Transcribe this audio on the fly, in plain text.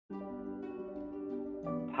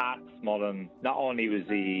Pat Smullen, not only was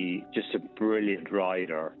he just a brilliant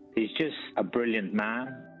rider, he's just a brilliant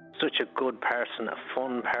man. Such a good person, a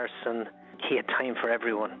fun person. He had time for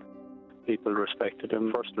everyone. People respected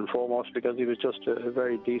him first and foremost because he was just a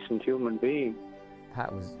very decent human being.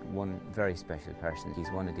 Pat was one very special person. He's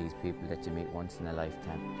one of these people that you meet once in a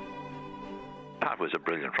lifetime. Pat was a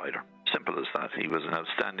brilliant rider, simple as that. He was an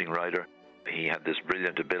outstanding rider. He had this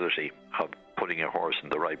brilliant ability of putting a horse in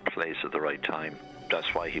the right place at the right time.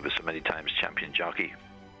 That's why he was so many times champion jockey.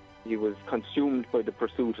 He was consumed by the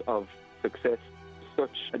pursuit of success.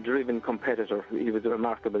 Such a driven competitor. He was a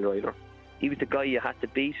remarkable rider. He was the guy you had to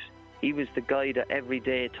beat. He was the guy that every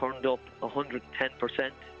day turned up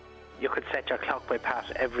 110%. You could set your clock by Pat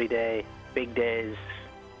every day, big days.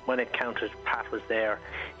 When it counted, Pat was there.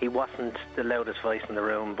 He wasn't the loudest voice in the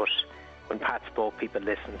room, but when Pat spoke, people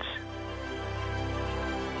listened.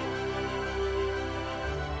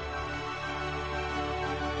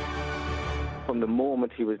 From the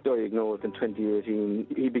moment he was diagnosed in 2018,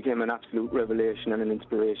 he became an absolute revelation and an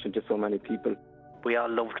inspiration to so many people. We all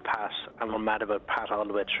loved Pat and were mad about Pat all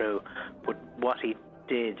the way through, but what he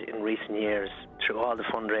did in recent years, through all the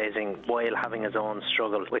fundraising, while having his own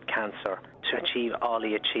struggle with cancer, to achieve all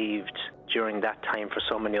he achieved during that time for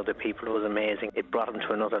so many other people, it was amazing. It brought him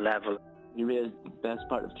to another level. He raised the best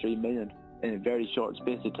part of 3 million in a very short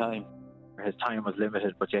space of time. His time was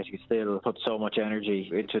limited, but yet he still put so much energy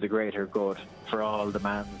into the greater good for all the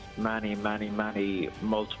man's many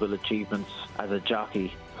multiple achievements as a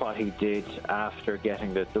jockey. What he did after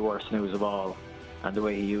getting the worst news of all, and the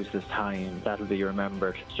way he used his time, that'll be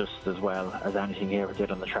remembered just as well as anything he ever did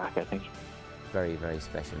on the track, I think. Very, very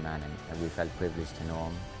special man, and we felt privileged to know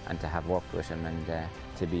him and to have worked with him and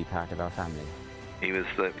to be part of our family. He was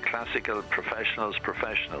the classical professional's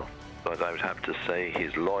professional, but I would have to say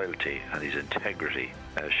his loyalty and his integrity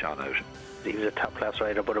shone out. He was a top-class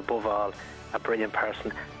rider, but above all, a brilliant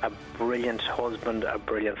person, a brilliant husband, a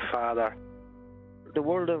brilliant father. The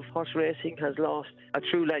world of horse racing has lost a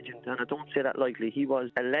true legend, and I don't say that lightly. He was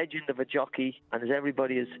a legend of a jockey, and as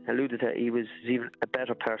everybody has alluded to, he was even a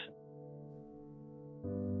better person.